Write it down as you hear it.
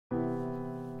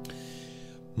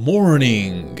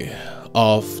Morning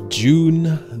of June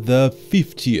the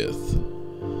 50th.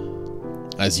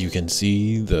 As you can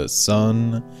see, the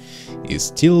sun is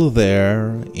still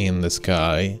there in the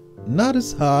sky. Not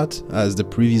as hot as the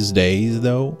previous days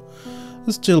though.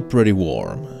 It's still pretty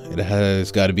warm. It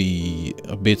has got to be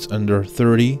a bit under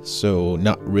 30, so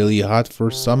not really hot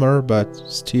for summer, but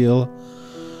still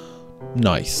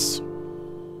nice.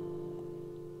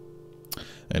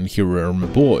 And here are my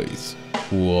boys,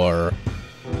 who are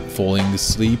falling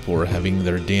asleep or having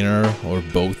their dinner, or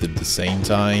both at the same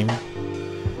time.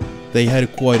 They had a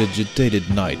quite agitated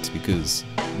night because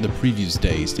the previous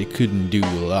days they couldn't do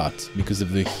a lot because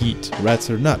of the heat. Rats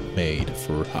are not made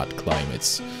for hot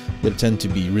climates. They tend to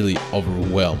be really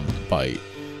overwhelmed by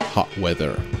hot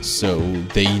weather, so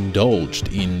they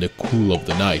indulged in the cool of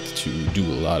the night to do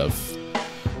a lot of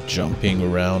jumping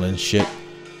around and shit.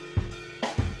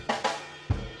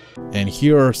 And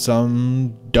here are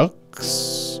some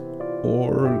ducks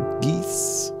or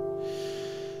geese.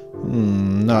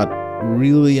 Not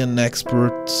really an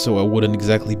expert, so I wouldn't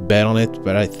exactly bet on it,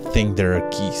 but I think they're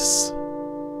geese.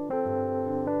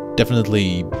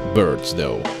 Definitely birds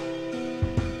though.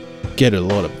 Get a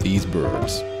lot of these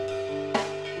birds.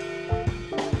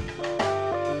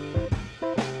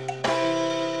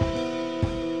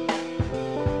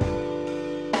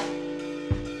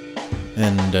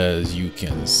 And as you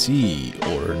can see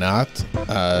or not,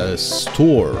 a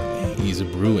storm is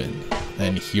brewing.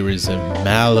 And here is a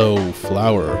mallow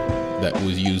flower that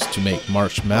was used to make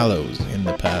marshmallows in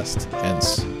the past,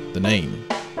 hence the name.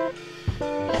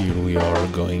 Here we are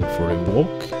going for a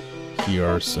walk. Here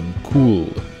are some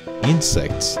cool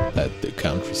insects that the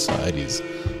countryside is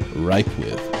ripe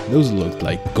with. Those look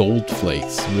like gold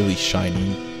flakes, really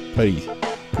shiny,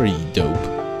 pretty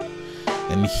dope.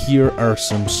 And here are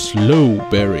some sloe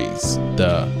berries,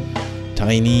 the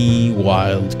tiny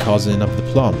wild cousin of the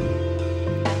plum.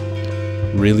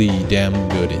 Really damn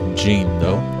good in June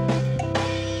though.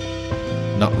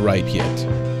 Not ripe yet,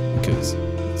 because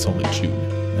it's only June,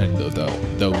 and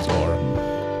those are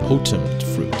autumn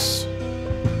fruits.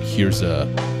 Here's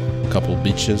a couple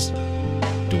bitches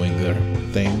doing their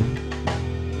thing.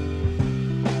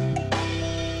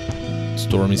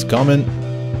 Storm is coming.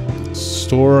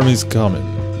 Storm is coming.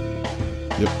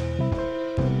 Yep.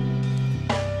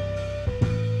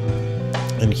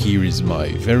 And here is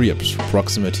my very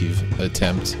approximative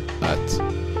attempt at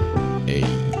a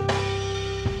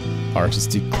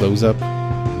artistic close-up.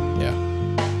 Yeah.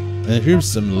 And here's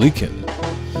some lichen.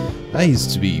 I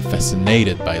used to be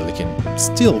fascinated by lichen.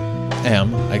 Still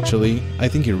am, actually. I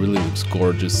think it really looks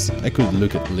gorgeous. I could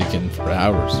look at lichen for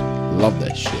hours. Love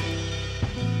that shit.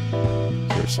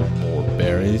 Here's some more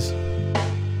berries.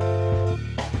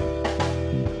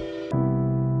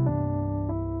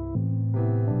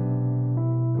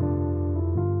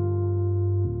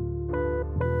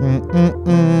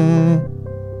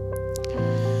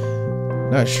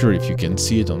 Not sure if you can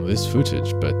see it on this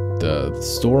footage, but the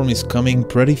storm is coming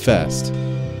pretty fast.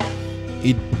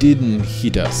 It didn't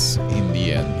hit us in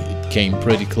the end. It came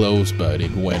pretty close, but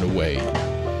it went away.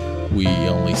 We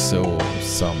only saw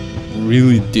some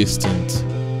really distant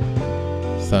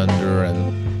thunder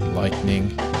and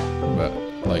lightning, but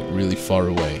like really far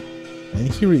away. And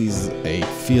here is a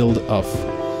field of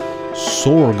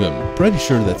sorghum. Pretty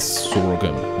sure that's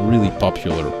sorghum. Really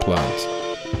popular plant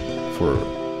for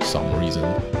some reason.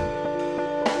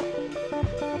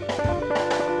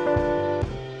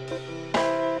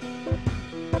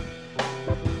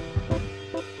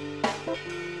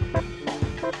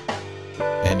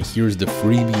 And here's the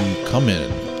freebie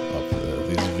comment of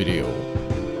this video.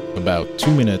 About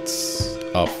 2 minutes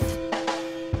of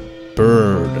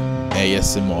bird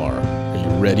ASMR. Are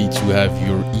you ready to have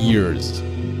your ears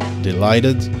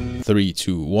delighted? 3,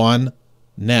 2, 1,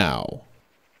 now.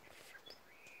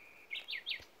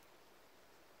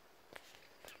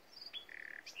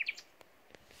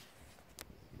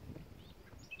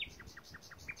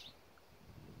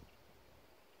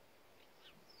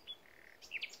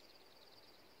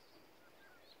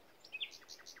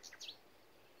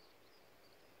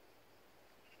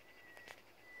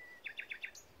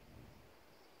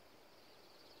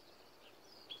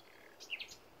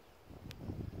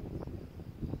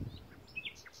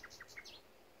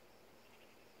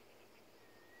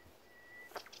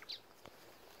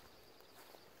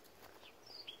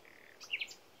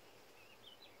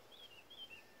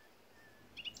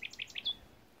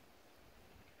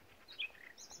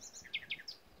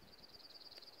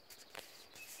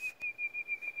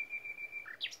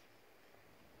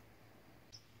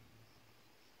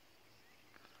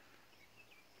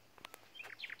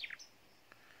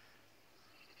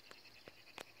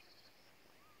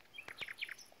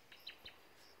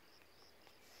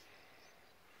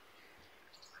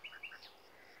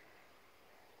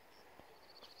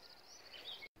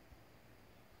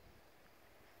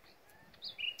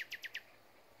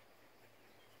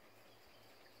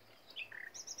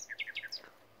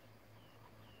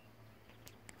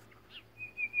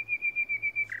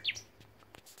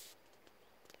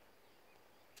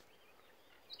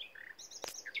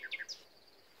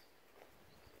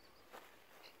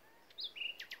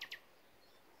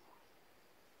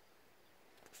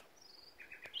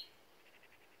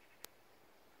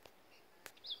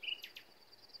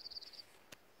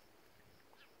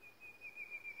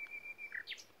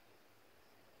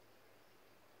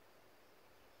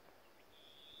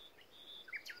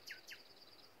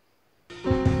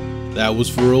 That was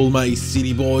for all my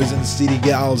city boys and city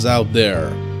gals out there.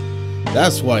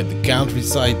 That's why the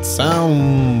countryside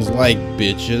sounds like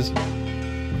bitches.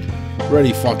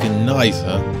 Pretty fucking nice,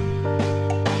 huh?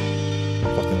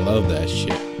 Fucking love that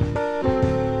shit.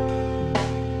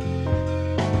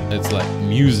 It's like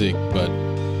music, but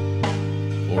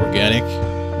organic.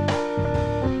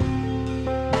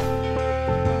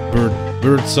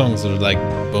 Bird songs are like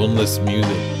boneless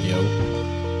music, yo.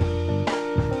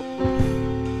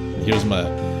 Here's my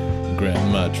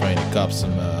grandma trying to cop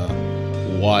some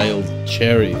wild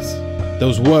cherries.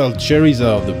 Those wild cherries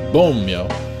are the bomb, yo.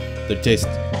 They taste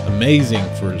amazing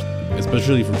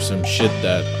especially for some shit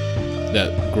that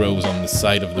grows on the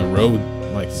side of the road.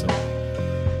 Like some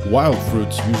wild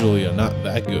fruits usually are not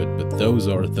that good, but those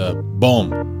are the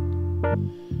bomb.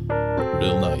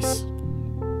 Real nice.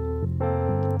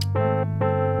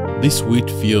 This wheat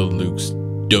field looks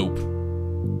dope.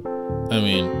 I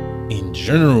mean, in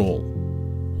general,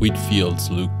 wheat fields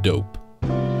look dope.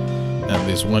 And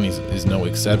this one is no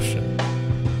exception.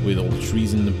 With all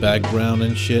trees in the background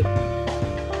and shit.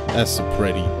 That's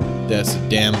a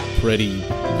damn pretty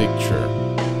picture.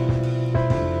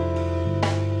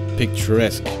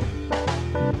 Picturesque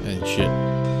and shit.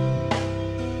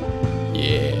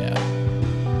 Yeah.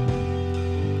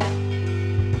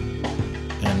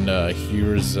 And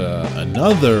here's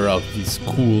another of these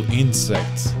cool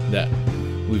insects that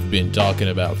we've been talking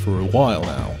about for a while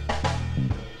now.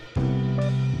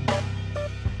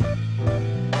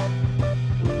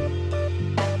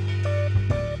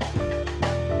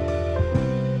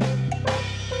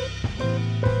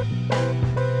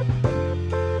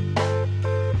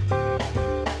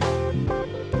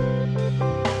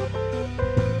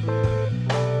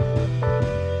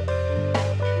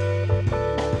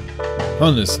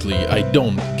 Honestly, I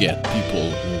don't get people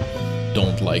who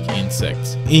don't like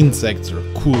insects. Insects are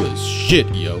cool as shit,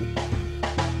 yo.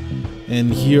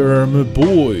 And here are my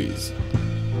boys.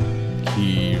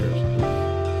 Here.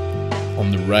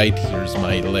 On the right, here's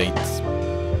my late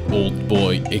old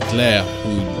boy Eclair,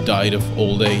 who died of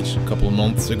old age a couple of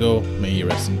months ago. May he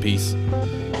rest in peace.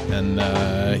 And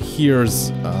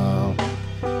here's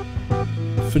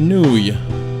Fenouil,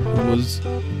 who was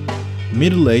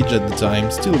middle-aged at the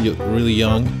time, still really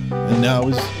young, and now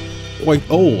is quite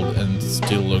old and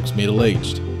still looks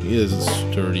middle-aged. He is a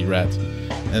sturdy rat.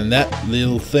 And that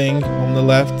little thing on the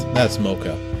left, that's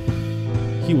Mocha.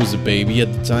 He was a baby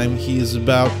at the time. He is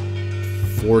about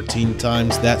 14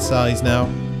 times that size now.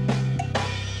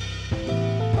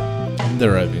 And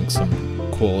they're having some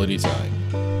quality time.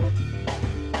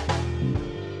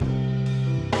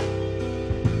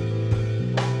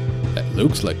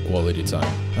 Looks like quality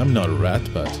time. I'm not a rat,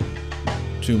 but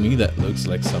to me that looks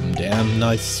like some damn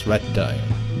nice rat time.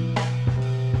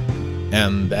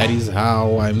 And that is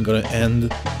how I'm gonna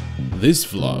end this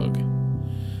vlog.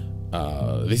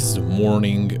 This is the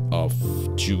morning of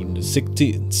June the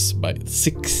 16th,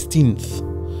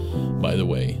 by the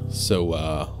way. So,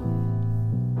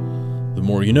 the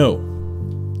more you know.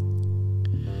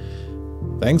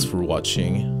 Thanks for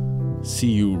watching.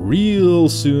 See you real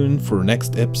soon for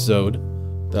next episode.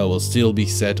 That will still be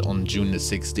set on June the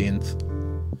 16th.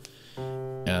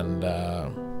 And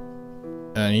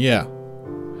yeah,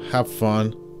 have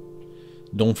fun.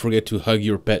 Don't forget to hug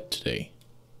your pet today.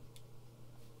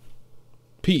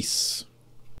 Peace.